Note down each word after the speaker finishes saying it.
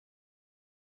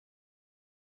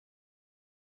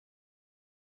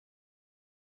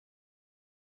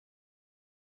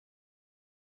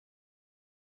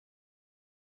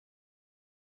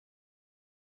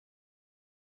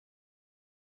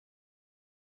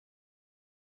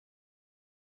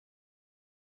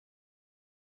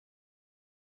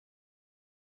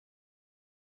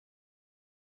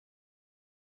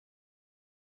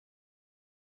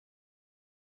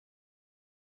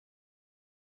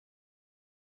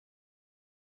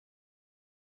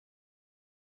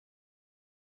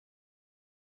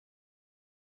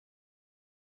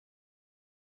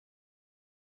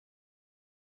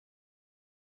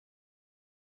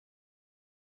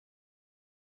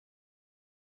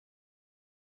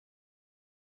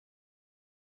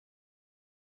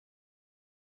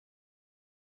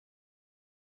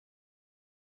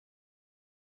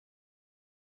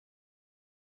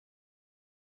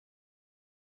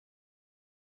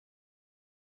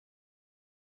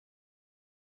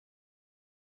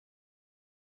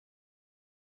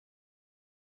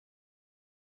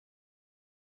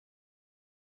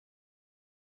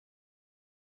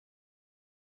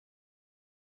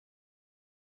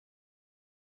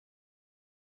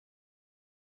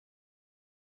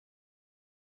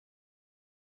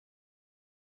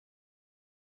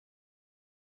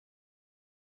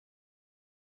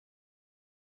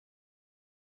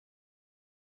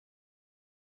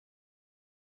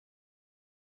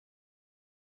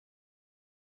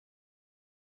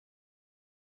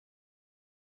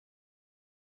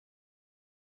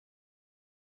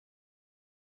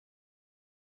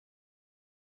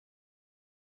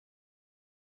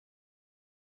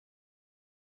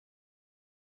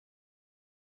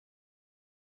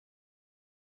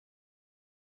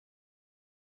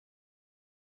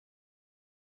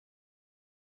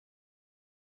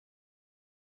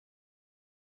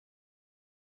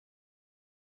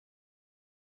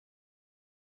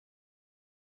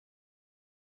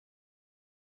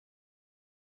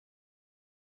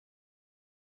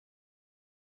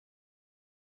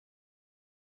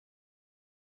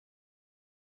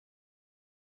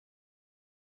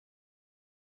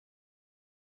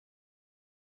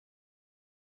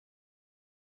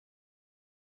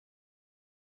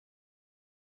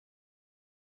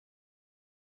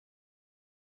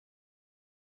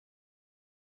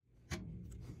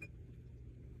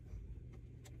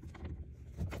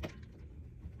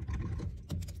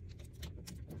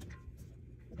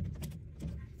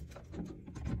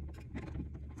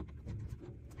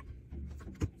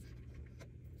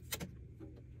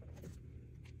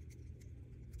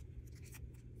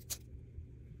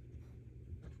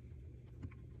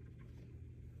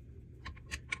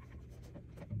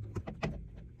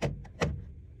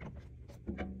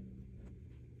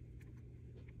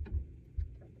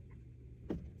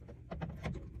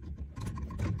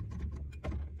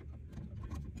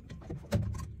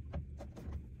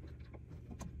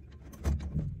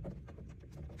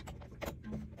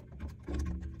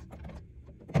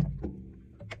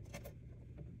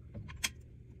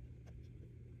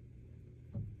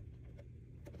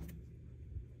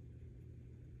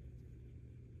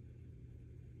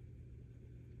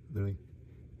Literally,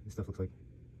 this stuff looks like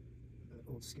an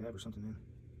old scab or something, man.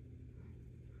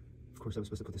 Of course, I was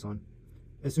supposed to put this on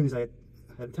as soon as I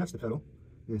had attached the pedal,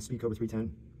 the speed cover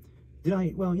 310. Did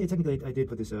I? Well, yeah, technically I did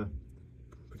put this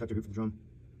protector hoop for the drum,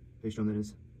 bass drum that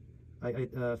is.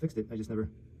 I fixed it. I just never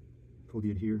pulled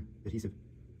the adhesive.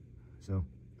 So,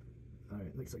 all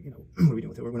right, looks like, you know, what are we doing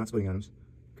with it? We're not splitting atoms.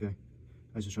 Okay,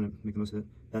 I was just trying to make the most of it.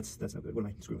 That's not good. What am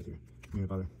I screwing with here? I'm gonna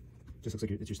bother. Just looks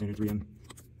like it's your standard 3M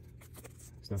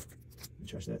stuff.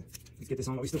 Trash that. Let's get this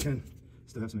on while we still can.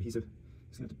 Still have some adhesive.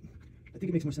 I think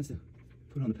it makes more sense to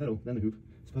put it on the pedal than the hoop.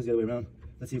 Suppose the other way around.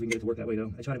 Let's see if we can get it to work that way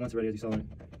though. I tried it once already, as you saw, and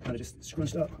kind of just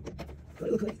scrunched up. But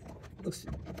it looks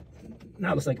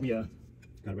like we got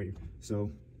it right here.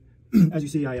 So as you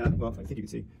see, well, I think you can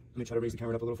see. Let me try to raise the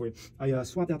camera up a little for you. I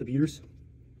swapped out the beaters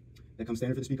that come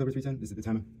standard for the speed cover 310. This is the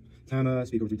Tama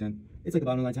speed cover 310. It's like the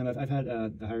bottom line Tama. I've had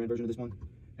the higher end version of this one,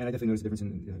 and I definitely noticed a difference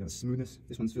in smoothness.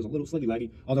 This one feels a little slightly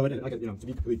laggy. Although I got, you know, to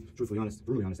be completely truthfully honest,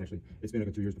 brutally honest actually, it's been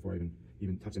like 2 years before I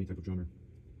even touched any type of drummer.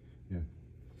 Yeah,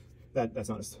 that's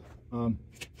honest. So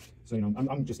you know,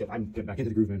 I'm getting back into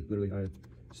the groove, man. Literally, I'm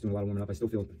just doing a lot of warming up. I still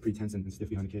feel pretty tense and stiff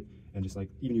behind the kit, and just like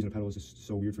even using a pedal is just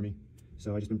so weird for me.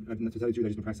 So to tell you the truth, I've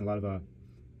just been practicing a lot of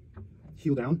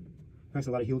heel down,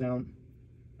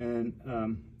 and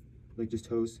like just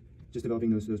toes, just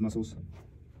developing those muscles,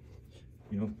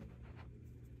 you know,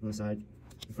 on the side,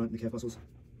 in front, the calf muscles.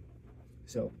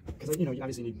 So, because you know, you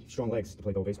obviously need strong legs to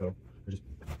play double bass pedal, or just,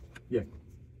 yeah, I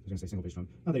was gonna say single bass drum.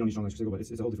 Not that you don't need strong legs for single, but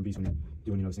it's a whole different beast when you're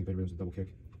doing, you know, syncopated rhythms with double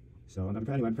kick. So I'm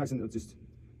practicing just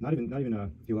not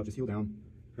even heel up, just heel down.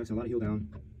 Practicing a lot of heel down.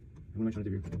 And what am I trying to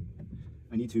do here?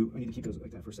 I need to keep those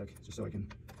like that for a sec, just so I can.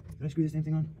 Did I screw this damn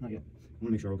thing on? Not yet. I want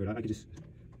to make sure we're all good. I could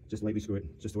just lightly screw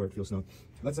it, just to where it feels snug.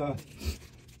 Let's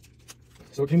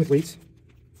So it came with weights.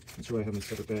 That's where I have my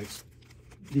separate bags.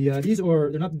 They're not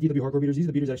the DW hardcore beaters. These are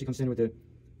the beaters that actually come standard with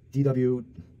the DW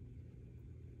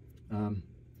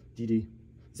DD.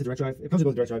 It's a direct drive. It comes with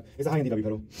both direct drive. It's a high-end DW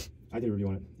pedal. I did a review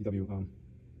on it. DW.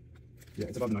 Yeah,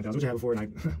 it's above the 9000, which I had before,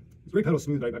 and it's a great pedal,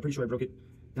 smooth. But I'm pretty sure I broke it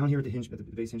down here at the hinge, at the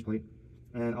base hinge plate,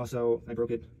 and also I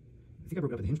broke it. I think I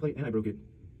broke it up at the hinge plate, and I broke it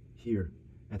here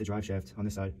at the drive shaft on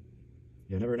this side.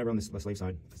 Yeah, never on this slave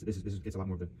side. This gets a lot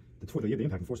more of the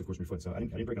impact and force, of course, from your foot. So I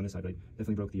didn't break on this side, but I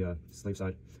definitely broke the slave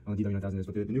side on the DW 9000.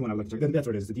 But the new one I would like to check. That's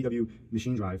what it is. The DW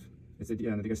machine drive. It's I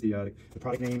guess the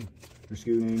product name or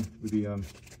SKU name would be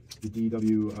the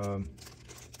DW.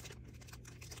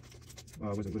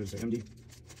 What did it say? MD.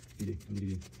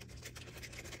 MD.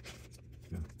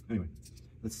 Yeah. Anyway,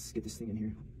 let's get this thing in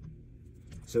here.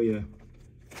 So yeah,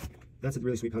 that's a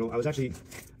really sweet pedal. I've tried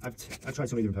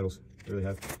so many different pedals. I really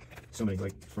have. So many,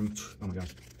 like from, oh my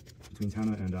gosh, between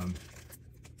Tama and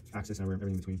Axis and everything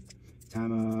in between.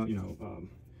 Tama, you know,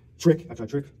 Trick, I've tried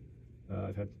Trick.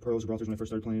 I've had Pearls, Gibraltars when I first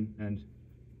started playing, and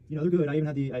you know, they're good.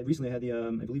 I recently had the,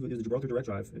 I believe it was the Gibraltar Direct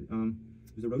Drive. It was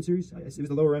the Road Series. It was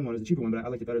the lower end one, it was the cheaper one, but I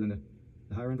liked it better than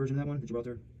the higher end version of that one, the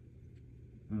Gibraltar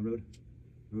Road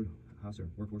House or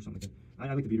Workforce, something like that.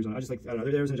 I like the beaters on it. I don't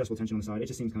know, there was an adjustable tension on the side. It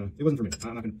just seems kind of, it wasn't for me.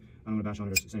 I don't want to bash on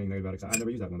it or say anything negative about it, because I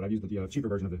never used that one, but I've used the cheaper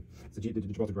version of the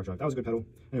Gibraltar Direct Drive. That was a good pedal.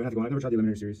 Anyway, I have to go on. I've never tried the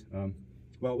Eliminator series.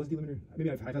 Well, what's the Eliminator?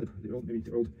 Maybe I've had the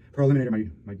old Pearl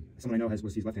Eliminator. Someone I know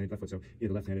was his left foot, so he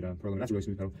had the left-handed Pearl Eliminator. That's a really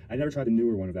smooth pedal. I never tried the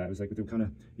newer one of that. It was like with the kind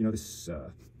of, you know, this,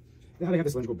 how they have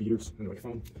this cylindrical beaters and like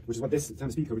foam, which is what this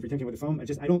Tama speed cover 310 with the foam.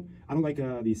 I don't like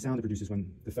the sound it produces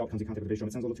when the felt comes in contact with the bass drum.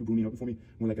 It sounds a little too boomy and open for me.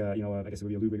 More like you know, I guess it would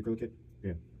be a lube weighted acrylic kit.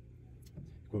 Yeah.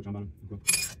 Quote John Bonham.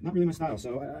 Not really my style,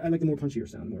 so I like the more punchier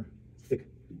sound, more thick,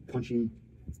 punchy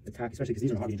attack, especially because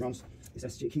these are mahogany drums. This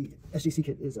SJC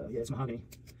kit is yeah, it's mahogany.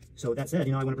 So that said,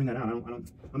 you know, I want to bring that out. I'm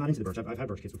not into the birch. I've had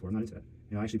birch kits before. I'm not into that.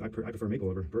 You know, actually, I prefer maple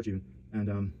over birch even.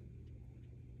 And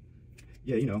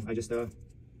yeah, you know,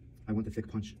 I want the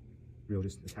thick punch, real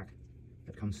just attack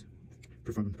that comes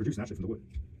produced naturally from the wood.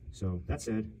 So that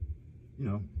said, you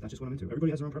know, that's just what I'm into.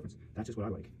 Everybody has their own preference. That's just what I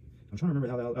like. I'm trying to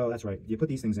remember how oh, that's right. You put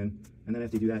these things in, and then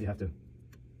after you do that, you have to.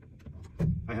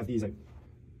 I have these.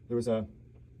 There was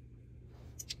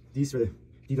these for the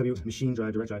DW machine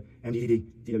drive direct drive,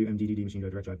 DW machine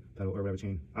drive direct drive pedal or whatever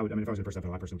chain. I mean, if I was going to purchase that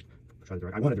pedal, I personally would try the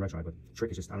direct. I wanted direct drive, but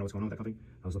Trick is just, I don't know what's going on with that company.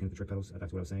 I was looking at the Trick pedals.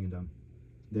 That's what I was saying, and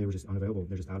they were just unavailable.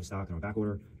 They're just out of stock. They're on back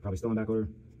order. Probably still on back order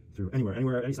through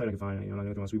anywhere, any site I can find. You know,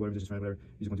 like Sweet Water, just friend, whatever.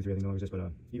 Music 123, I think no longer exists,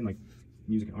 but even like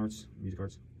music arts.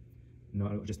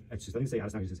 No, it's just I didn't say out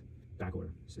of stock. It's just back order.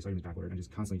 It's just back order, and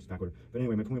just constantly just back order. But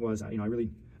anyway, my point was, you know, I really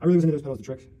was into those pedals, the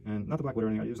Trick, and not the black widow.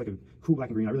 It was like a cool black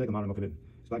and green. I really like the modern look of it.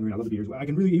 black and green. I love the beaters. I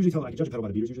can usually tell. I can judge a pedal by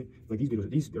the beaters usually. Like these beaters,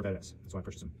 these are badass. That's why I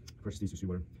purchased them. I purchased these for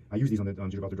Sweetwater. I use these on the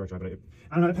Gibraltar direct drive, but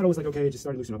I don't know. That pedal was like okay, it just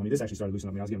started loosening up on me. This actually started loosening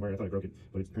up on me. I was getting worried. I thought I broke it,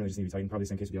 but it apparently just needed to be tightened. Probably the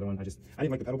same case with the other one. I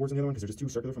didn't like the pedal boards on the other one because they're just too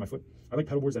circular for my foot. I like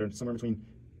pedal boards that are somewhere between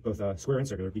both square and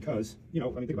circular because I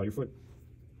mean think about it, your foot,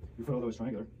 although it's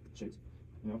triangular shaped,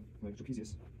 like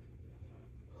trapezius.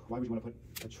 Why would you want to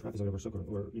put a trapezoid over a circle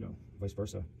or vice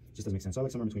versa? It just doesn't make sense. So I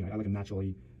like somewhere in between. I like a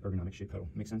naturally ergonomic shaped pedal.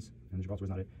 Makes sense? And the Gibraltar is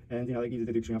not it. And like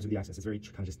the extreme opposite of the Access. It's very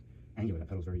kind of just angular. That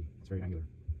pedal is very angular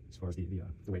as far as the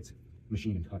way it's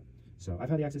machined and cut. So I've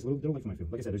had the Access a little like for my feel.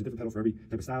 Like I said, there's a different pedal for every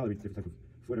type of style, every different type of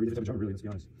foot, every different type of drummer. Really, let's be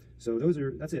honest. So that's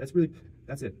it.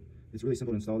 That's it. It's really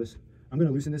simple to install this. I'm going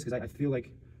to loosen this because I feel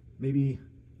like maybe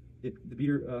the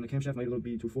beater on the camshaft might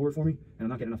be too forward for me, and I'm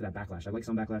not getting enough of that backlash. I like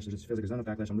some backlash. It just feels like there's not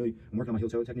enough backlash. I'm working on my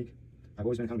heel-toe technique. I've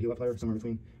always been kind of a heel-up player, somewhere in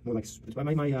between. More like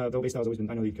my double bass style has always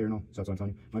been. I know you care and all, so that's what I'm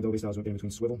telling you. My double bass style has been in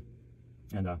between swivel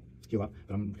and heel up.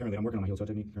 But I'm working on my heel-toe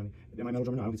technique currently. Am I a metal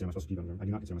drummer? No, I don't consider myself a speed metal drummer. I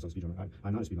do not consider myself a speed drummer.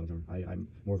 I'm not a speed metal drummer. I'm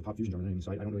more of a pop fusion drummer than anything,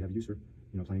 so I don't really have a use for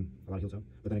playing a lot of heel-toe.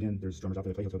 But then again, there's drummers out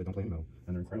there that play heel-toe that don't play any metal,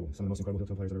 and they're incredible. Some of the most incredible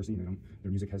heel-toe players I've ever seen.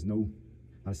 Their music has not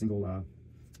a single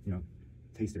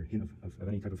taste or hint of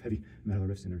any type of heavy metal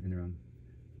riffs in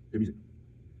their music.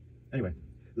 Anyway,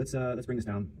 let's bring this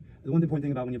down. The one important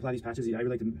thing about when you apply these patches,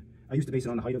 I used to base it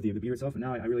on the height of the beater itself, and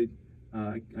now I really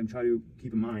I try to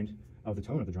keep in mind of the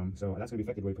tone of the drum. So that's going to be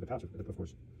affected the way you put the patch, of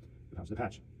course, the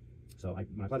patch. So when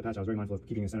I applied the patch, I was very mindful of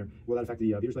keeping it in the center. Will that affect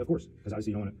the beater's play? Of course, because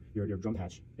obviously you don't want your drum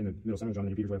patch in the middle center of the drum,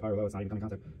 and your beater's way up high or low. It's not even coming in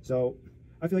contact. So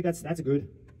I feel like that's a good,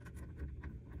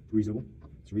 reasonable,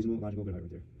 logical good height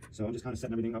right there. So I'm just kind of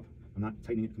setting everything up. I'm not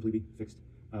tightening it completely fixed.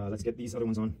 Let's get these other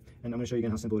ones on, and I'm going to show you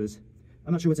again how simple it is.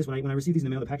 I'm not sure what's this. When I received these in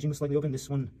the mail, the packaging was slightly open. This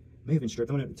one may have been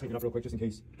stripped. I'm going to tighten it up real quick just in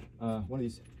case. One of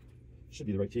these should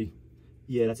be the right key.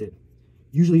 Yeah, that's it.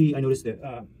 Usually I notice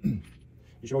that you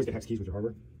should always get hex keys with your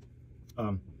hardware.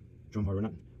 Drum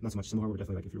hardware, not so much cymbal hardware, but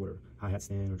definitely like if you're hi-hat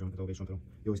stand or drum pedal, bass drum pedal,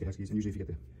 you always get hex keys. And usually if you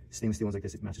get the stainless steel ones like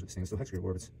this, it matches with the stainless steel hex screw,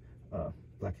 or if it's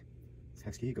black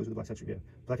hex key, it goes with the black hex screw. Yeah,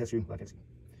 black hex screw, black hex key.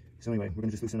 So anyway, we're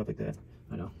gonna just loosen it up like that.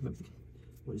 I know.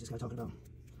 What is this guy talking about?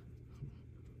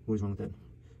 What is wrong with that?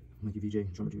 Mikey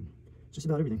VJ, drummer dude. Just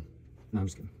about everything. No, I'm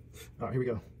just kidding. All right, here we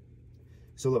go.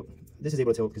 So look, this is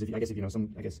able to tilt because if you know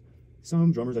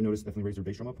some drummers I noticed definitely raise their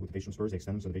bass drum up with the bass drum spurs. They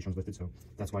extend them so the bass drum's lifted. So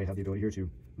that's why I have the ability here to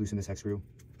loosen this hex screw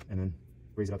and then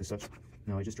raise it up as such.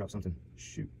 Now I just dropped something.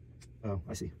 Shoot. Oh,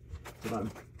 I see. The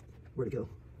bottom. Where'd it go?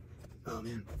 Oh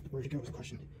man, where'd it go was the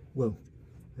question. Whoa.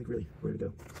 Like really, where'd it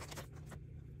go?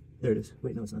 There it is.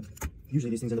 Wait, no, it's not.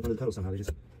 Usually these things end up under the pedal somehow. They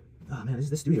just. Oh man,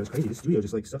 this studio is crazy. This studio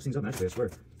just like stuffs things up magically. I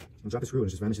swear. I'll drop a screw and it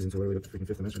just vanishes into literally the freaking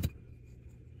fifth dimension.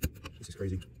 This is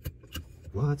crazy.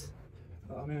 What?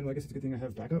 Oh man, well, I guess it's a good thing I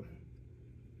have backup.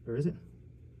 Or is it?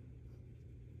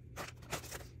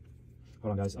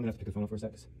 Hold on, guys. I'm gonna have to pick the phone up for a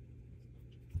sec.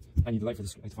 I need the light for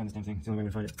this. I have to find this damn thing. It's the only way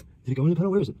I'm gonna find it. Did it go in the pedal?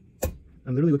 Where is it?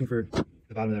 I'm literally looking for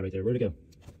the bottom of that right there. Where'd it go?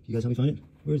 Can you guys help me find it?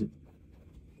 Where is it?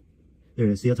 There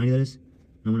it is. See how tiny that is?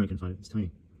 No wonder I can find it. It's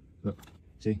tiny. Look.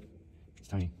 See? It's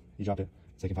tiny. You dropped it.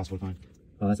 It's like impossible to find.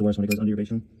 Oh, that's the worst when it goes under your bass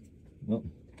drum. Well,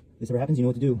 if this ever happens, you know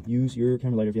what to do. Use your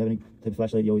camera lighter. If you have any type of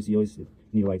flashlight, you always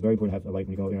need a light. Very important to have a light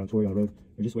when you go on tour, on the road,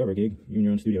 or just wherever, gig. You're in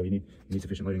your own studio. You need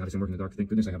sufficient lighting. Obviously, I'm working in the dark. Thank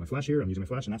goodness I have my flash here. I'm using my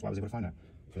flash, and that's why I was able to find that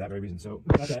for that very reason. So,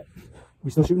 got that. We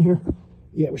still shooting here?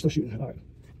 Yeah, we're still shooting. All right.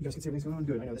 You guys can see everything's going on?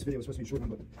 Good. I know this video was supposed to be a short one,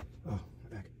 but oh,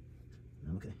 my back.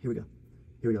 Okay, here we go.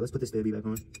 Here we go. Let's put this baby back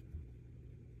on.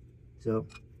 So,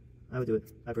 I would do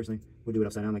it. I personally would do it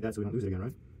upside down like that so we don't lose it again,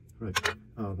 right? Right.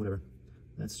 Oh, whatever.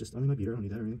 That's just only my beater. I don't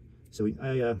need that or anything. So when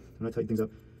I tighten things up,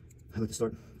 I like to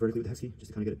start vertically with the hex key just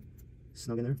to kind of get it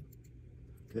snug in there.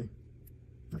 Okay.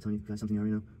 Not telling you guys something you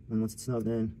already know. Once it's snug,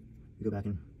 then we go back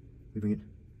and we bring it.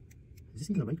 Is this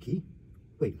even the right key?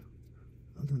 Wait.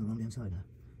 I'm doing the wrong damn side.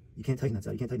 You can't tighten that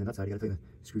side. You can't tighten that side. You gotta tighten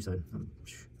the screw side. Let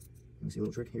me see a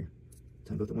little trick here.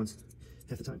 Tighten both at once.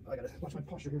 Half the time. I gotta watch my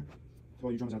posture here. To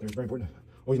all you drummers out there, it's very important.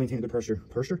 Always maintain a good posture.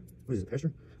 Posture? What is it?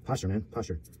 Posture? Posture, man.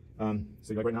 Posture.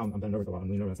 So like right now, I'm bending over a lot. I'm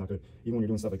leaning over. That's not good. Even when you're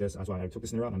doing stuff like this, that's why I took the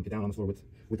snare out and I'm get down on the floor with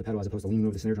the pedal as opposed to leaning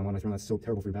over the snare drum on my throne. That's so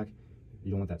terrible for your back.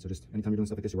 You don't want that. So just anytime you're doing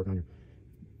stuff like this, you're working on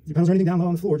your pedals or anything down low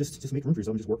on the floor. Just make room for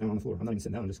yourself and just work down on the floor. I'm not even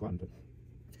sitting down. I'm just squatting. But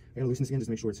I gotta loosen this again just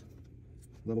to make sure it's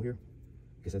level here.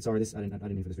 Like I said, sorry, I didn't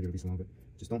mean for this video to be so long, but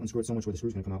just don't unscrew it so much where the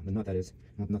screw's gonna come out. The nut that is.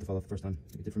 You want the nut to fall off the first time,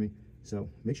 like it did for me. So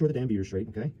make sure the damn beater's straight.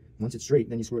 Okay. Once it's straight,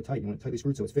 then you screw it tight. You want it tightly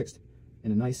screwed so it's fixed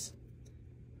in a nice.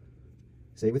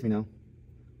 Say it with me now.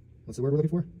 What's the word we're looking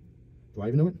for? Do I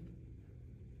even know it?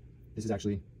 This is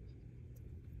actually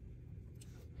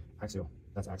axial.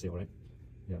 That's axial, right?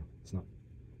 Yeah, it's not.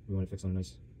 We want it fixed on a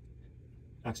nice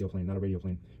axial plane, not a radial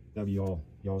plane. That would be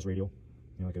y'all's radial.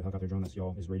 you know, like a helicopter drone. That's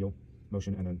yaw is radial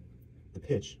motion, and then the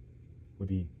pitch would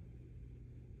be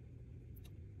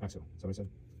axial. Is that what I said?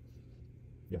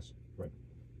 Yes, right.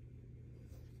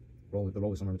 The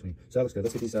roll is somewhere in between. So that looks good.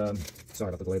 Let's get these, sorry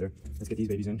about the delay there. Let's get these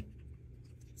babies in.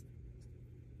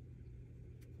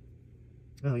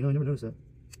 Oh, you know, I never noticed that.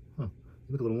 Huh.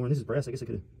 They look a little worn. This is brass. I guess I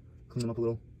could clean them up a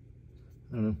little.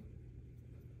 I don't know.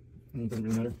 It doesn't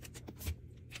really matter.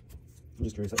 I'm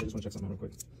just curious. I just want to check something out real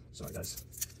quick. Sorry, guys.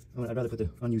 I'd rather put the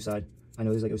unused side. I know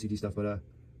this is like OCD stuff, but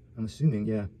I'm assuming,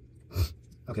 yeah.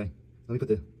 Okay. Let me put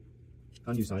the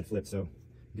unused side flipped, so you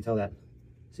can tell that.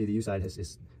 See, the U side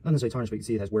is not necessarily tarnished, but you can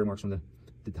see it has wear marks from the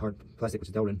hard plastic, which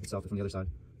is dealt in itself, from the other side.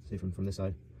 See, from this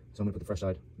side. So I'm going to put the fresh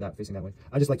side facing that way.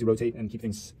 I just like to rotate and keep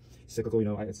things cyclical. You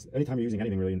know, anytime you're using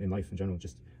anything really in life in general,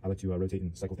 I like to rotate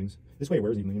and cycle things. This way it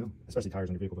wears evenly, you know, especially tires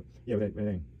on your vehicle. But yeah, with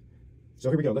anything. So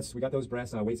here we go. We got those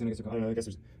brass weights in. I guess I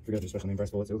forgot their special name,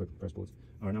 brass bullets. They look like brass bullets.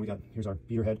 All right, now here's our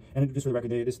beater head. And just for the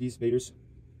record, these baiters,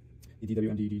 the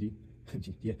DWMDDD.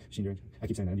 Yeah, I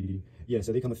keep saying that, MDDD. Yeah,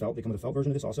 so they come with felt. They come with a felt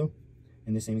version of this also,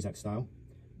 in this same exact style.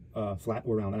 Flat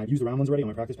or round, and I've used the round ones already on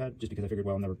my practice pad just because I figured,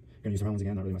 well, I'm never going to use the round ones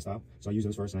again, not really my style. So I use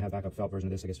those first, and I have backup felt version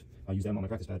of this. I guess I'll use them on my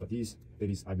practice pad. But these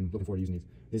babies, I've been looking forward to using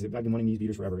these. I've been wanting these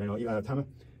beaters forever. You know, Tama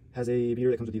has a beater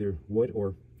that comes with either wood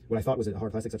or what I thought was a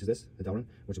hard plastic, such as this, the Delrin,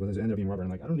 which ended up being rubber.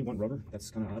 And like, I don't really want rubber.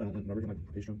 That's kind of odd. I don't want rubber in my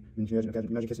bass drum. I mean, can you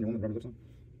imagine kissing your woman with rubber lips on?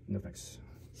 No thanks.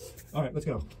 All right, let's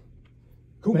go.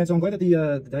 Cool, man. So I'm glad that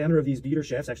the diameter of these beater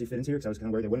shafts actually fit into here, because I was kind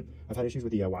of worried they wouldn't. I've had issues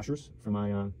with the washers for my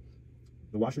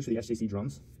the washers for the SJC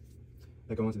drums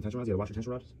that go onto the tension rods. Yeah, the washer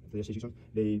tension rods for the SJC drums.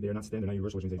 They're not standard, they're not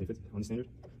universal, which means they fit on the standard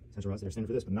tension rods. They're standard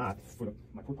for this, but not for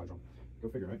my pork pie drum. Go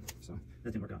figure, right? So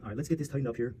that didn't work out. All right, let's get this tightened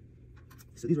up here.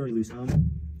 So these are already loose. As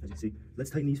you can see,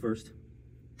 let's tighten these first.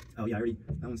 Oh yeah,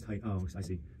 that one's tight. Oh, I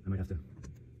see. I might have to.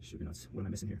 Shoot me nuts. What am I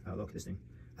missing here? Oh, look, this thing.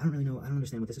 I don't really know. I don't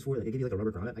understand what this is for. Like, they give you like a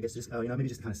rubber grommet. I guess just, you know, maybe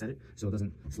just to kind of set it so it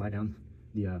doesn't slide down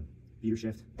the beater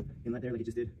shaft inlet there like it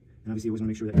just did. And obviously, you always want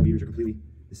to make sure that your beaters are completely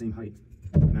the same height,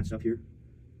 matched up here.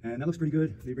 And that looks pretty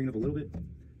good. They bring it up a little bit, and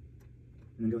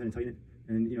then go ahead and tighten it.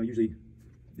 And you know, usually,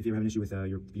 if you ever have an issue with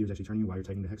your beaters actually turning while you're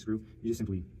tightening the hex screw, you just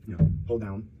simply, you know, hold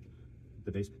down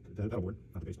the pedal board,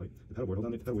 not the base plate, the pedal board. Hold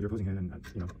down the pedal with your opposing hand, and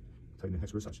you know, tighten the hex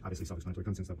screw as such. Obviously, self-explanatory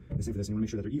content stuff. The same for this. And you want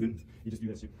to make sure that they're even. You just do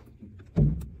this.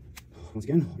 Once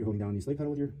again, you're holding down the slate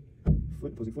pedal with your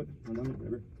foot, opposing foot, non-dominant,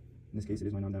 whatever. In this case, it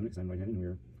is my non-dominant because I'm right-handed, and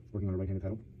we're working on a right-handed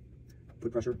pedal.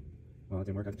 Put pressure. Well, it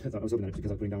didn't work. I thought I was hoping that because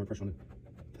I was putting downward pressure on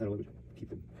the pedal, it would keep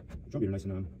the drum beater nice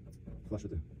and flush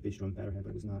with the bass drum batter head,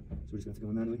 but it was not. So we're just going to have to go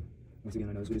in manually. Once again,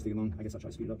 I know this video's taking long. I guess I'll try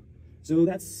to speed it up. So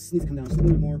that needs to come down just a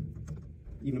little bit more.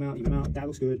 Even them out. That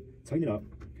looks good. Tighten it up.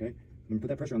 Okay. I'm going to put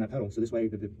that pressure on that pedal. So this way,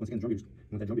 once again, the drum beater,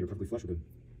 you want that drum beater perfectly flush with the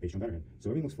bass drum batter head. So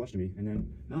everything looks flush to me. And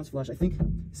then now it's flush. I think,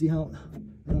 see how,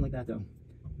 I don't like that though.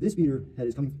 This beater head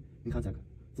is coming in contact,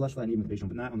 flush, flat, and even with the bass drum,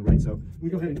 but not on the right. So let me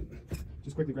go ahead and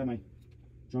just quickly grab my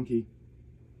drum key.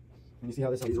 And you see how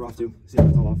these are off too. See how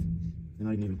it's all off? They're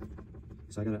not even.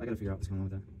 So I gotta figure out what's going on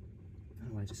with that. I don't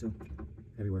know why it's just so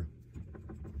everywhere.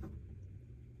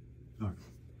 All right,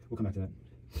 we'll come back to that.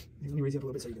 Let me raise you up a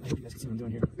little bit so I hope you guys can see what I'm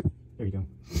doing here. There you go.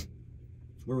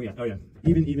 Where are we at? Oh yeah,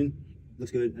 even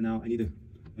looks good. And now I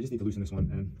just need to loosen this one,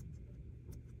 and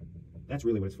that's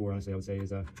really what it's for. Honestly, I would say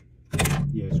is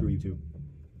yeah, screw you too.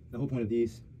 The whole point of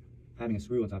these having a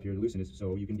screw on top here to loosen is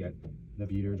so you can get the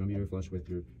drum beater flush with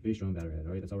your bass drum batter head.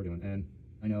 All right, that's all we're doing. And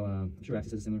I know I'm sure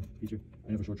Axis has a similar feature.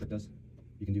 I know for sure Trick does.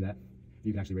 You can do that.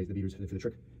 You can actually raise the beaters for the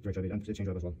Trick direction and change it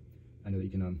up as well. I know that you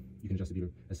can adjust the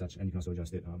beater as such, and you can also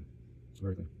adjust it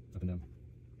vertically up and down.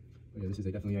 But yeah, this is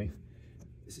definitely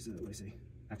what do I say,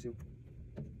 axial.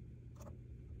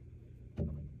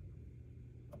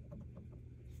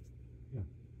 Yeah,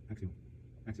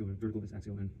 axial, vertical is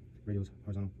axial, and radial is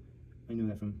horizontal. I know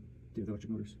that from the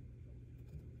electric motors.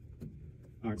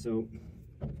 All right, so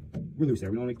we're loose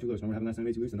there. We don't make it too loose. Remember, having last time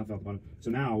made too loose, enough felt at the bottom.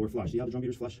 So now we're flush. See how the drum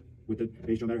beater's flush with the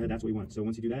bass drum batter head? That's what we want. So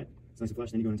once you do that, it's nice and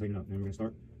flush. Then you go and tighten it up. And we're gonna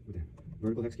start with the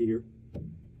vertical hex key here.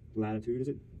 Latitude is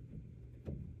it?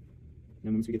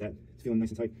 And once we get that, it's feeling nice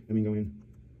and tight. Then we can go in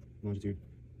longitude,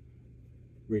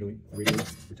 radially. We're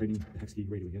tightening the hex key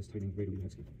radially. Yes, tightening radially the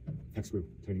hex key. Hex screw,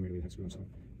 tightening radially the hex screw. I'm sorry.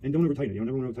 And don't over tighten it. You don't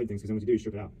ever want to tighten things because then what you do is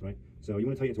strip it out, right? So you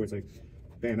want to tighten it to where it's like,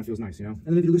 bam, that feels nice, you know?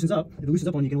 And then if it loosens up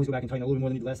on you, can always go back and tighten a little bit more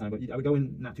than you did last time. But I would go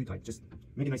in not too tight. Just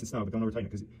make it nice and snug, but don't over tighten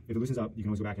it because if it loosens up, you can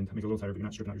always go back and make it a little tighter, but you're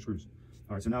not stripping out your screws.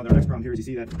 All right, so now our next problem here is you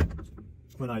see that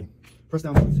when I press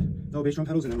down the bass drum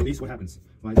pedals and then release, what happens?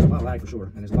 Well, there's a lot of lag for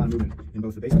sure, and there's a lot of movement in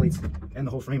both the bass plates and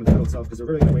the whole frame of the pedal itself because they're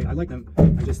very lightweight. I like them. I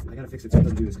gotta fix it so it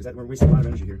doesn't do this because we're wasting a lot of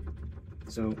energy here.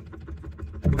 So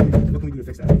what can we do to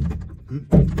fix that?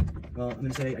 Well, I'm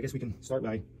going to say, I guess we can start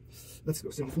by, let's go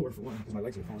sit on the floor for one, because my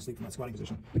legs are falling asleep from that squatting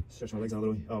position. Stretch my legs out a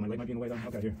little. Oh, my leg might be in the way though.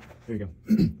 Okay, here you go.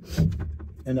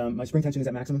 And my spring tension is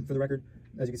at maximum for the record.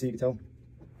 As you can see, you can tell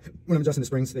when I'm adjusting the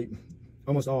springs, they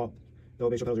almost all the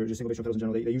base pedals, or just single base pedals in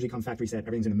general, they usually come factory set.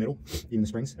 Everything's in the middle, even the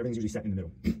springs. Everything's usually set in the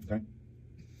middle. Okay.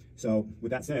 So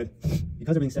with that said,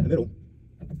 because everything's set in the middle,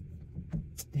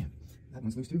 damn, that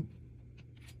one's loose too.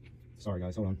 Sorry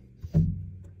guys, hold on. I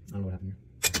don't know what happened here.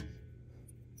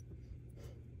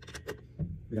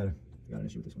 We got an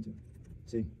issue with this one too.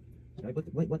 See?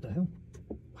 Wait, what the hell?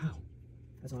 Wow.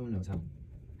 That's all I want to know is how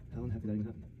in the heck did that even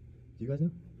happen? Do you guys know?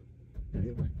 Yeah,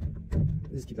 either way.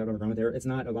 Just keep that rubber grommet there. It's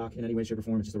not a lock in any way, shape, or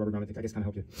form. It's just a rubber grommet to, I guess, kind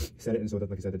of help you set it. And so that,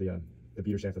 like I said, the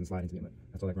beater shaft doesn't slide into the inlet.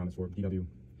 That's all that grommet's for. DW,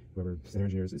 whoever is their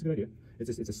engineers, it's a good idea. It's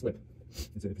a slip.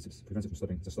 It prevents it from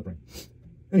slipping. It's a slip ring.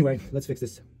 Anyway, let's fix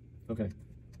this. Okay.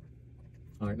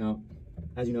 All right, now,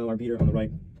 as you know, our beater on the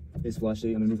right is flush. See,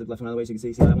 I'm gonna move the left one out of the way so you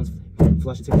can see that one's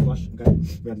flush. It's here flush. Okay. We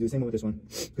have to do the same one with this one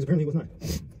because apparently it was not.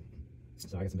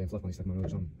 So I got some damn fluff money stuck in my nose or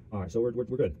something. All right, so we're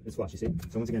good. It's flush. You see.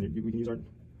 So once again, we can use our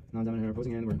non-dominant hand,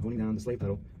 opposing hand. We're holding down the slave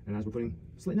pedal, and as we're putting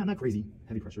not crazy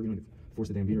heavy pressure, we don't need to force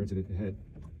the damn beater into the head,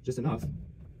 just enough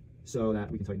so that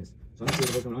we can tighten this. So I'm not sure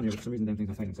what's going on here, but for some reason the damn thing's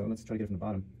not tightening. So let's try to get it from the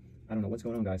bottom. I don't know what's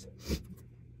going on, guys.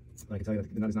 But I can tell you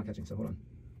that the nut is not catching. So hold on.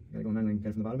 You gotta go manually and get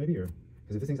it from the bottom, maybe, or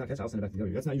because if this thing's not catching, I'll send it back to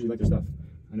DW. That's not usually like their stuff.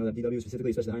 I know that DW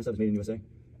specifically, especially the iron stuff, is made in USA.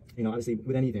 You know, honestly,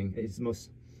 with anything, it's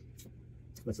most.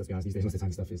 Let's be honest. These days, most of the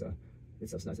time, stuff is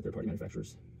it's subsidized at third-party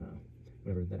manufacturers,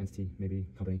 whatever that entity, maybe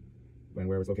company, when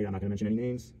where it's located. I'm not going to mention any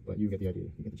names, but you get the idea.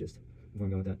 You get the gist of where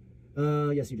I'm going with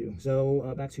that. Yes, you do.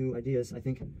 So back to ideas. I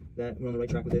think that we're on the right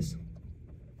track with this.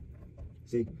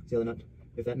 See how the nut?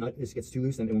 If that nut gets too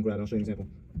loose, then it won't grab. I'll show you an example.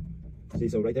 See,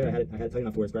 so right there, I had it tight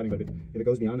enough where it's grabbing, but if it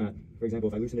goes beyond that, for example,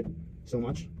 if I loosen it so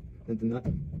much, then the nut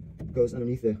goes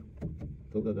underneath the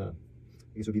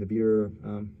I guess it would be the beater.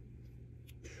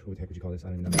 What the heck would you call this? I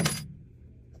don't even know.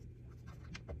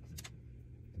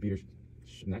 The beater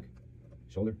neck,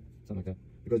 shoulder, something like that.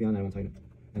 If it goes beyond that, I won't tighten it.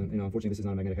 And you know, unfortunately, this is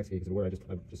not a magnetic hex key because if it were, I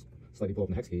just slightly pull up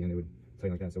the hex key and it would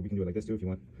tighten like that. So we can do it like this too if you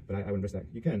want, but I wouldn't risk that.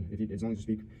 You can, as long as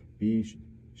you be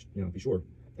sure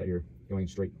that you're going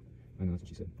straight. I know that's what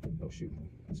she said. Oh shoot,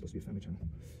 it's supposed to be a family channel.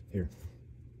 Here.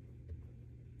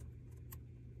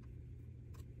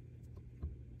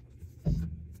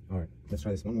 All right, let's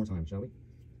try this one more time, shall we?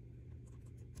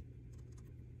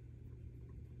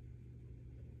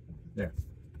 There.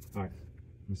 All right.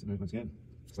 Once again,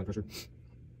 slight pressure,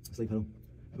 slave pedal,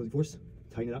 opposing force,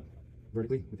 tighten it up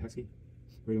vertically with hex key,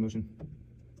 radial motion,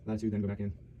 latitude, then go back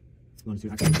in,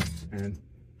 longitude, hex key, and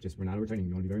just we're not over tightening.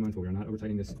 You want to be very mindful. We are not over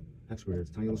tightening this hex screw here.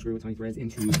 It's a tiny little screw with tiny threads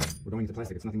into. We're going into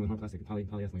plastic. It's nothing more than hard plastic,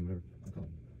 polyethylene, whatever you call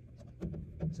it.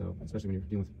 So especially when you're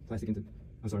dealing with plastic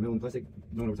metal and plastic,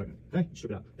 don't over tighten it. Okay,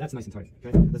 strip it out. That's nice and tight.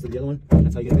 Okay, let's do the other one.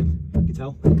 That's how you get it. You can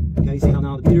tell. Okay, see how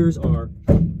now the beaters are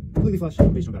completely flush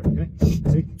based on battery. Okay,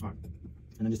 see? All right.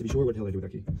 And then just to be sure, what the hell did I do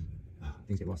with that key?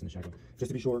 Things get lost in the shadow. Just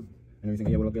to be sure, and everything.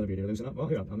 Yeah, what about the other beater? Loosen up. Well,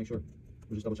 here, I'll make sure.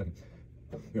 We're just double checking.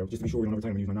 Here, just to be sure we don't over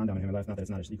tighten. I'm using my non-dominant hand left. Not that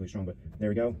it's not equally strong, but there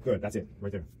we go. Good. That's it.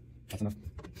 Right there. That's enough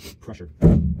pressure.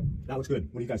 That looks good.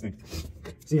 What do you guys think?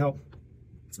 See how? I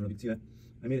don't know if you can see that.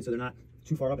 I made it so they're not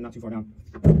too far up and not too far down.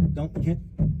 You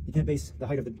can't base the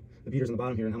height of the beaters on the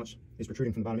bottom here and how much is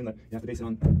protruding from the bottom inlet. You have to base it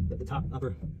on the top, upper.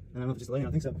 And I don't know if it's just laying.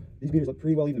 I think so. These beaters look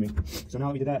pretty well even to me. So now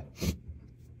that we did that,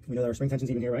 we know that our spring tension's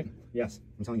even here, right? Yes.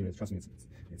 I'm telling you, it's trust me,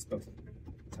 it's both.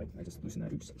 Tight. I just loosened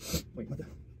that. Oops. Wait, what the?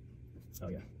 Oh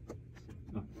yeah.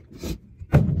 Oh.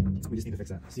 We just need to fix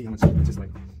that. See how much it's just like,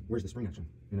 where's the spring action?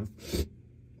 You know?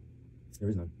 There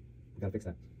is none. We gotta fix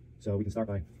that. So we can start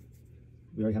by,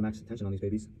 we already have max tension on these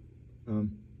babies.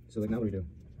 So like now what do we do?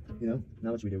 You know,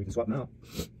 now what should we do? We can swap them out,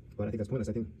 but I think that's pointless.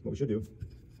 I think what we should do,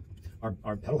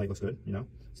 our pedal height looks good, you know,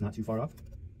 it's not too far up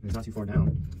and it's not too far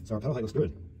down. So our pedal height looks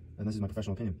good, and this is my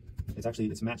professional opinion.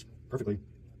 It's matched perfectly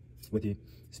with the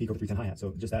Speak over 310 hi-hat.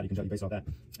 So just that, you base it off that.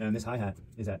 And this hi-hat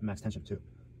is at max tension too.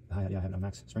 The hi-hat, yeah, I have no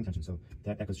max spring tension, so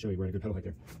that goes to show you we're at a good pedal height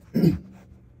there.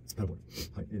 Pedal board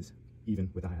height is even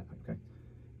with the hi-hat height, okay?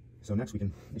 So next we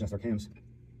can adjust our cams,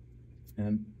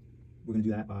 and we're gonna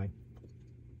do that by, you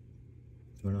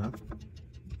wanna know how?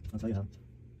 I'll tell you how.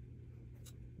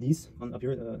 These on up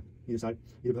here, either side,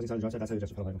 either opposing side or drive side, that's how you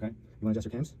adjust your pedal height, okay? You wanna adjust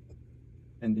your cams,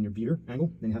 and in your beater angle,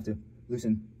 then you have to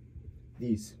loosen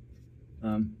these.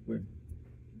 Where?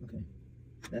 Okay,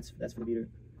 that's for the beater.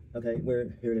 Okay,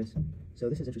 here it is. So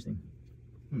this is interesting.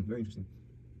 Very interesting.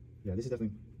 Yeah, this is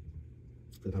definitely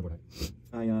for the pedal board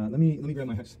height. Let me grab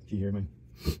my hex key here, my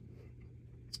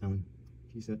Allen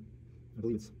key set. I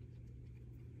believe it's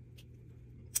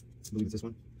this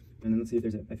one. And then let's see if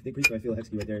there's a, I think pretty sure I feel a hex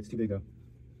key right there. It's too big though.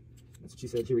 That's what she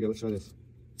said. Here we go, let's try this.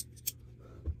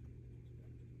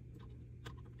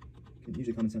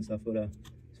 Usually common sense stuff, but as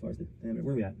far as the diameter,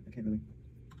 where are we at? I can't really,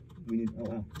 we need, oh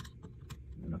wow.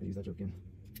 I'm not gonna use that joke again.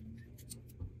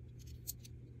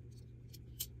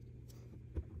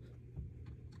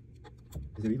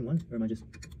 Is there even one, or am I just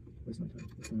wasting my time?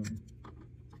 What's going on here?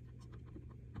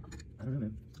 I don't know,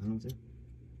 man. I don't know what's there.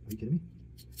 Are you kidding me?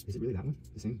 Is it really that one?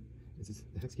 The same? Is this,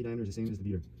 the hex key diameter is the same as the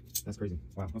beater? That's crazy.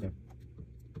 Wow, okay.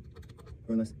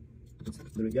 Or unless, it's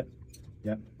literally,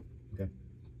 yeah, okay.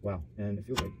 Wow, and it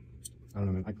feels like, I don't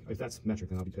know, man. If that's metric,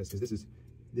 then I'll be pissed, because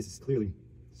this is clearly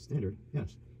standard.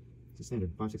 Yes, it's a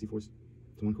standard 5/64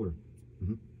 to 1/4.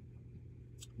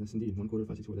 Yes, indeed, 1/4 5/64.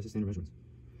 That's the standard measurements.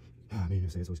 Ah, man,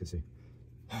 it's always good to see.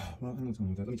 Well, I don't know what's going on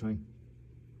with that. Let me try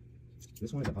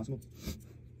this one. Is that possible?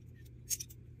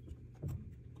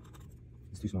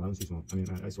 It's too small. That one's too small. I mean,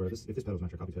 I swear, if this pedal's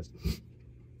metric, I'll be pissed.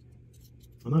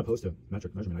 I'm not opposed to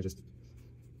metric measurement. It's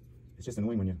just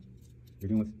annoying when you're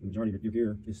dealing with the majority of your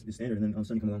gear is standard, and then all of a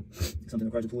sudden you come along, something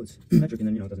requires a tool that's metric, and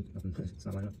then, you know, it doesn't, nothing, it's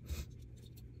not lining up.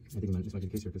 I think this might be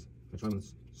the case here, because if I try one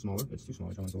that's smaller, it's too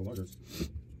small. I try one that's a little larger, it's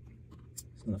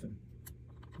still nothing.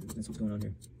 That's what's going on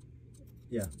here.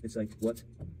 Yeah, it's like, what?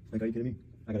 Like, are you kidding me?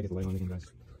 I gotta get the light on again, guys.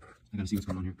 I gotta see what's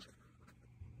going on here.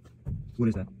 What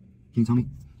is that? Can you tell me?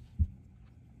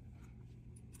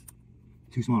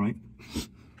 Too small, right?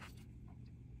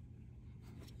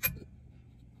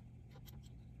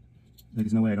 Like,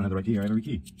 there's no way I don't have the right key. I have every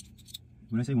key.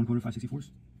 What did I say? 1/4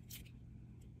 5/64?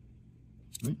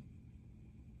 Right?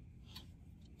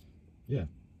 Yeah.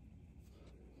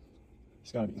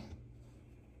 It's gotta be.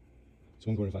 It's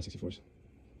 1/4 5/64. I'm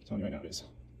telling you right now it is.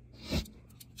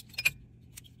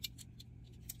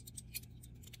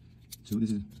 So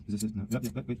this is this it? No.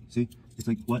 Yep, wait, see? It's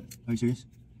like, what? Are you serious?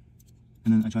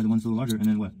 And then I tried the one that's a little larger, and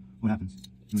then what? What happens? You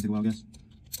wanna take a wild guess?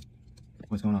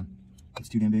 What's going on? It's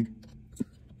too damn big.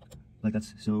 Like,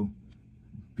 that's so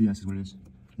BS is what it is.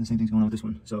 And the same thing's going on with this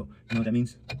one. So, you know what that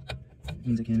means? It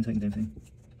means I can't even tighten the damn thing.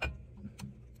 And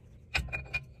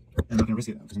I'm not gonna risk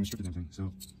it because I'm gonna strip the damn thing.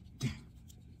 So, damn.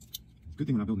 Good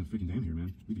thing we're not building a freaking dam here,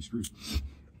 man. We'd be screwed.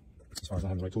 As far as I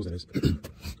have the right tools, that is.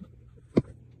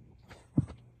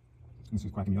 This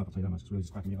is cracking me up, I'll tell you that much. It's really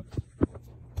just cracking me up.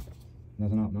 No,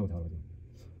 what the hell do I do?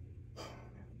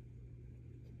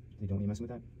 They don't need messing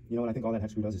with that. You know what? I think all that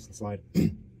hex screw does is slide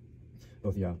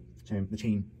both the chain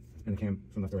and the cam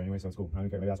from left to right anyway, so it's cool. I don't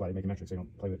care. Maybe that's why they make a metric so you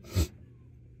don't play with it.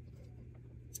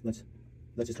 Let's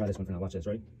just try this one for now. Watch this,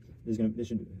 right? This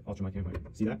should alter my cam height.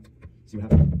 See that? See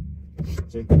what happened?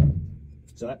 See?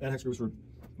 So that hex screw is for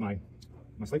my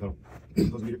slate pedal.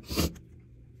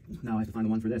 Now I have to find the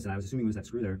one for this, and I was assuming it was that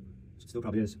screw there. It still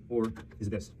probably is. Or is it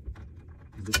this?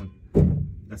 Is this one?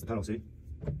 That's the pedal, see?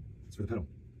 It's for the pedal.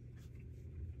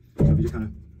 So if you just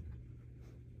kind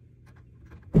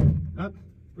of up,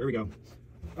 there we go.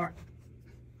 All right.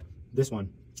 This one,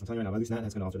 I'm telling you right now, at least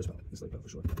that's going to alter this slate pedal for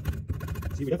sure.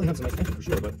 See, we definitely have some nice tension for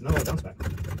sure, but not a lot of bounce back.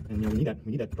 And you know, we need that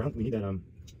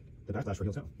the backlash for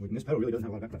heel toe. This pedal really doesn't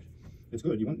have a lot of backlash. It's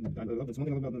good. I love it's one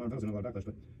thing I love about the modern pedals, don't have a lot of backlash,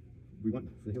 but we want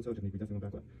for the heel toe technique, we definitely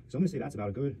want backlash. So I'm going to say that's about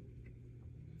a good,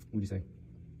 what would you say?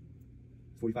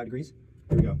 45 degrees.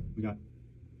 Here we go. We got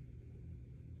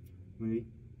 180.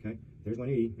 Okay. There's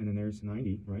 180, and then there's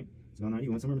 90, right? It's about 90.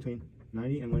 We want somewhere between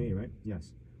 90 and 180, right?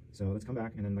 Yes. So let's come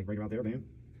back and then like right about there, bam. And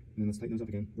then let's tighten those up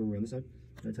again. Where we're on this side.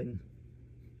 Try to tighten.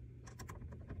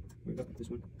 Wait, up this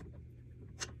one.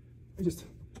 I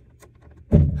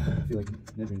feel like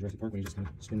Nedry in Jurassic Park when you just kind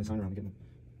of spin the sign around and get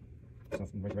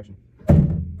myself in the right direction.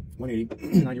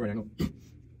 180, 90 right angle.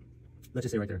 Let's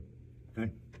just say right there.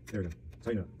 Okay? There we go.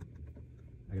 Tighten it up.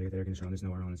 I gotta get the air conditioner on. There's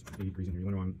no air on. It's 80 degrees in here. You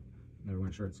wonder why I'm never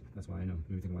wearing shirts. That's why I know.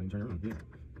 Maybe think about it and turn it around. Yeah.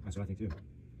 That's what I think too.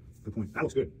 Good point. That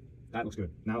looks good. That looks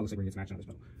good. Now it looks like we're gonna get some action on this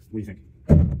pedal. What do you think?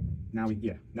 Now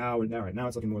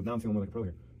it's looking more, now I'm feeling more like a pro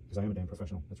here. Because I am a damn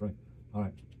professional. That's right.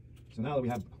 Alright. So now that we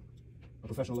have a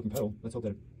professional looking pedal, let's hope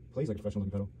that it plays like a professional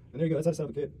looking pedal. And there you go, that's how to set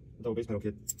up a kit. A double bass pedal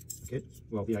kit.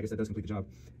 Well, yeah, I guess that does complete the job.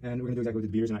 And we're gonna do exactly what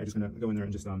the beaters, and I'm just gonna go in there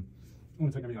and just I wanna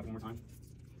tighten everything up one more time.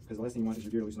 Because the last thing you want is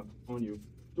your gear to loosen up on you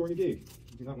during a gig.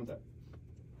 You do not want that.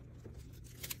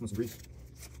 Want some grease?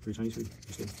 For your Chinese food?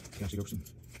 Just kidding. You can actually go for some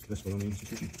vegetable only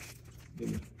substitution.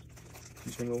 Give me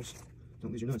some spring rolls.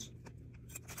 Don't lose your nuts.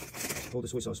 Hold the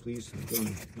soy sauce, please.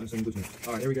 Nice and gluten.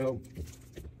 All right, here we go.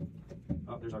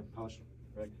 Oh, there's our polish.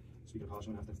 Right. Speaking of polish,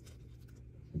 I'm gonna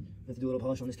have to do a little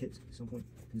polish on this kit at some point.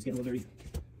 It's getting a little dirty.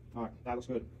 All right, that looks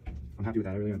good. I'm happy with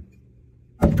that. I really am.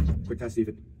 Quick test, see if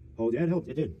it holds. Yeah, it helped.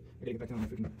 It did. I gotta get back down my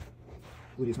freaking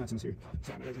gluteus maximus here.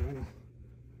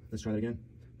 Let's try that again.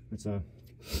 Let's you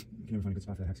can never find a good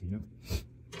spot for the hex key, you know.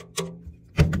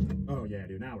 Oh yeah,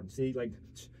 dude. Now see, like,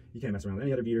 you can't mess around with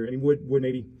any other beater. I mean, wood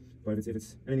maybe, but if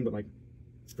it's anything but like,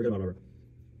 forget about rubber.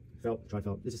 Felt, try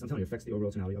felt. This is, I'm telling you, affects the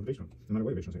overall tonality of the bass drum. No matter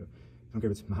what your bass drum's made of. I don't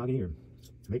care if it's mahogany or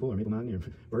maple mahogany or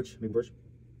birch, maple birch.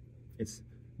 It's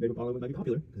maple poplar might be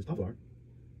popular because it's popular.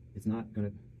 It's not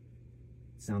gonna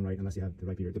sound right unless you have the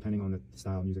right beater, depending on the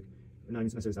style of music. Or not even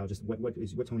necessarily style, just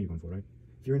what tone are you going for, right?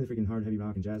 If you're in the freaking hard, heavy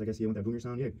rock and jazz, I guess you want that boomer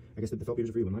sound. Yeah, I guess the felt beaters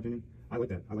are for you. In my opinion, I like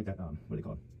that. I like that. What do they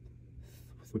call it?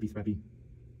 Whippy, thrappy,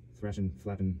 thrashing,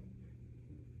 flapping,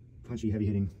 punchy, heavy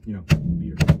hitting. You know,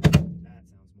 beater. That sounds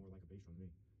more like a bass drum to me.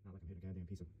 Not like I'm hitting a goddamn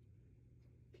piece of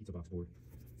pizza box board.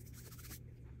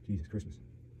 Jesus Christmas.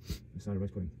 It sounded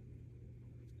rice pudding.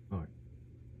 All right,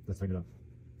 let's tighten it up.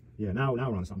 Yeah, now we're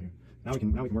on to something here. Now we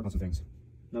can work on some things.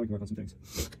 I'm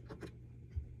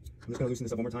just gonna loosen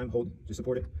this up one more time. Hold, just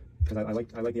support it, because I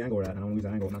like the angle we're at, and I don't want to lose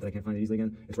that angle. Not that I can't find it easily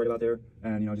again. It's right about there,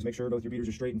 and just make sure both your beaters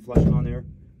are straight and flush on there.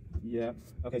 Yeah.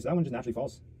 Okay, so that one just naturally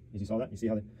falls. You saw that? You see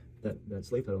how that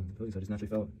slave pedal, the posing side, just naturally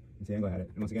fell into the angle I had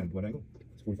it. And once again, what angle?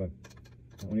 It's 45.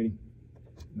 Not 180.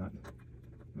 Not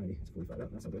 90. It's 45.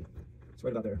 That's not good. It's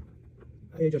right about there.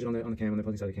 I judge it on the cam, on the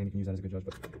posing side of the cam. You can use that as a good judge.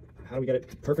 But how do we get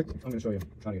it perfect? I'm going to show you.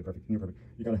 Try to get it perfect. And you're perfect.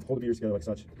 You got to hold the beaters together like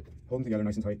such. Hold them together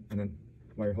nice and tight, and then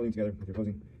while you're holding them together with your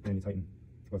posing, and you tighten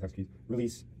both hex keys.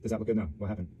 Release. Does that look good now? What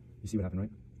happened? You see what happened,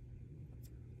 right?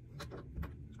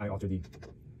 I altered the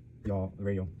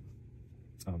radial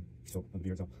tilt of the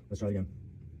beater itself. Let's try it again.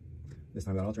 This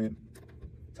time without altering it.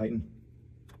 Tighten.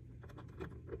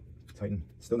 Tighten.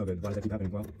 Still no good. Why does that keep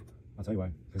happening? Well, I'll tell you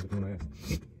why. Because it's a pain in my ass.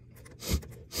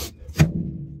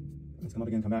 Let's come up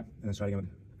again, come back, and let's try it again.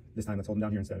 This time let's hold them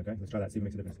down here instead, okay? Let's try that, see if it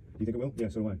makes a difference. Do you think it will? Yeah,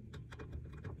 so do I.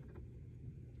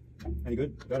 Any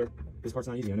good? Better. This part's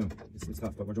not easy, I know. It's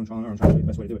tough, but we're doing trial and error. I'm trying to show you the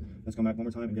best way to do it. Let's come back one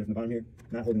more time and get it from the bottom here.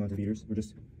 Not holding onto the beaters. We're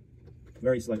just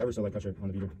very slight, ever so light pressure on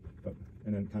the beater.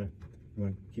 And then kind of, we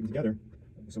want to keep them together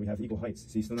so we have equal heights.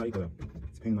 See, still not equal though.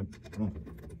 It's a pain in my wrong.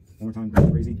 One more time, that's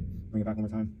crazy. Bring it back one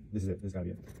more time. This is it. This has got to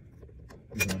be it.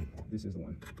 This is the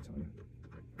one. I'm telling you.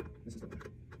 This is the one.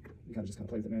 You gotta just kind of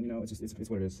play with it, man. It's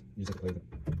what it is. You just have to play with it.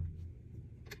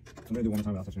 I'm gonna do it one more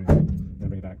time without touching anything. Then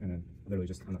bring it back, and then literally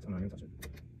just, I'm not gonna touch it.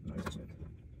 I'm not even touching it.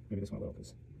 Maybe this one a little,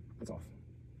 because it's off.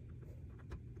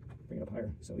 Bring it up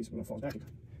higher, so at least when it falls back, it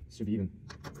should be even.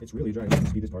 It's really dry. Let's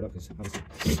speed this part up, because obviously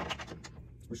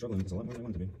we're struggling because a lot more than I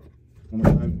want it to be. One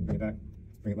more time, bring it back,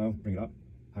 bring it low, bring it up,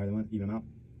 higher than one, even them out.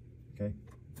 Okay.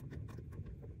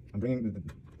 I'm bringing the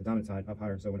dominant side up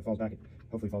higher, so when it falls back, it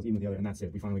hopefully falls even with the other, and that's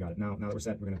it. We finally got it. Now that we're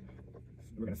set, we're gonna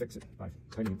fix it by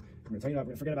tightening. We're gonna tighten it up.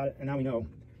 We're gonna forget about it, and now we know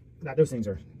that those things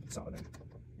are solid. Then,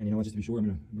 and you know what? Just to be sure, we're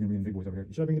gonna bring in the big boys over here.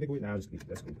 Should I bring the big boys? Nah, just leave it.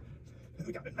 That's cool.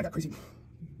 We got it. I got crazy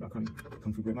rock climbing,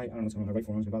 kung fu grip. I don't know what's going on. My right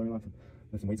forearm's been bothering me a lot from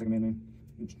lifting weights like a man.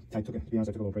 To be honest,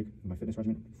 I took a little break in my fitness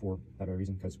regimen for that very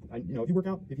reason. Because if you work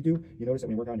out, if you do, you notice that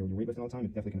when you work out and you're weightlifting all the time, it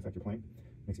definitely can affect your playing.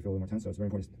 Makes you feel a little more tense. So it's very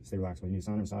important to stay relaxed. Whether you need a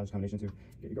sauna or massage combination to get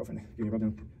your girlfriend, give you a rub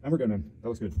down, and we're good, man. That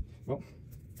looks good. Well,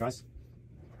 guys,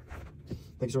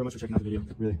 thank you so very much for checking out the video.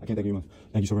 Really, I can't thank you enough.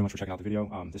 Thank you so very much for checking out the video.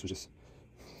 This was just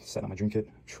setting up my dream kit.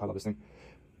 I love this thing.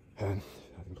 And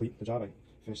I complete the job. I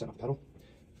finished setting up the pedal.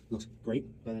 Looks great,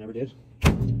 better than I ever did.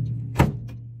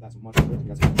 That's much better. You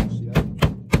guys can see that.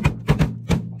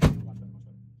 Much better, much better.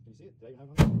 Can you see it? Did I even have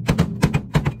it on? That's good.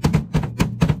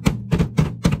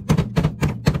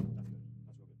 That's real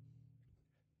good.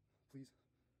 Please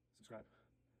subscribe,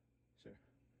 share,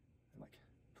 and like.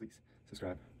 Please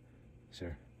subscribe,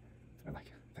 share, and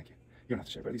like. Thank you. You don't have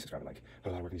to share, but at least subscribe and like. I put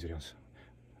a lot of work in these videos.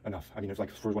 Enough. I mean, it's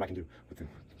like for what I can do with the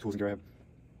tools and gear I have.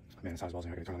 Man, it's size balls in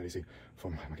here. I gotta turn on the AC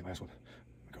before I get my ass with my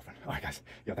girlfriend. All right, guys.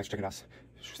 Yeah, thanks for checking us.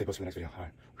 Stay posted for the next video. All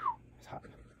right. Whew, it's hot.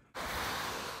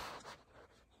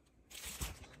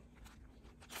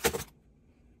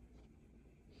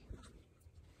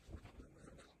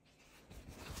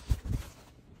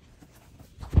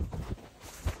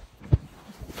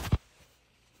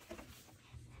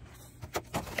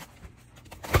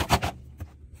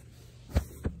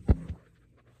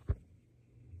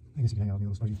 I guess you can hang out with me a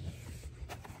little spiky.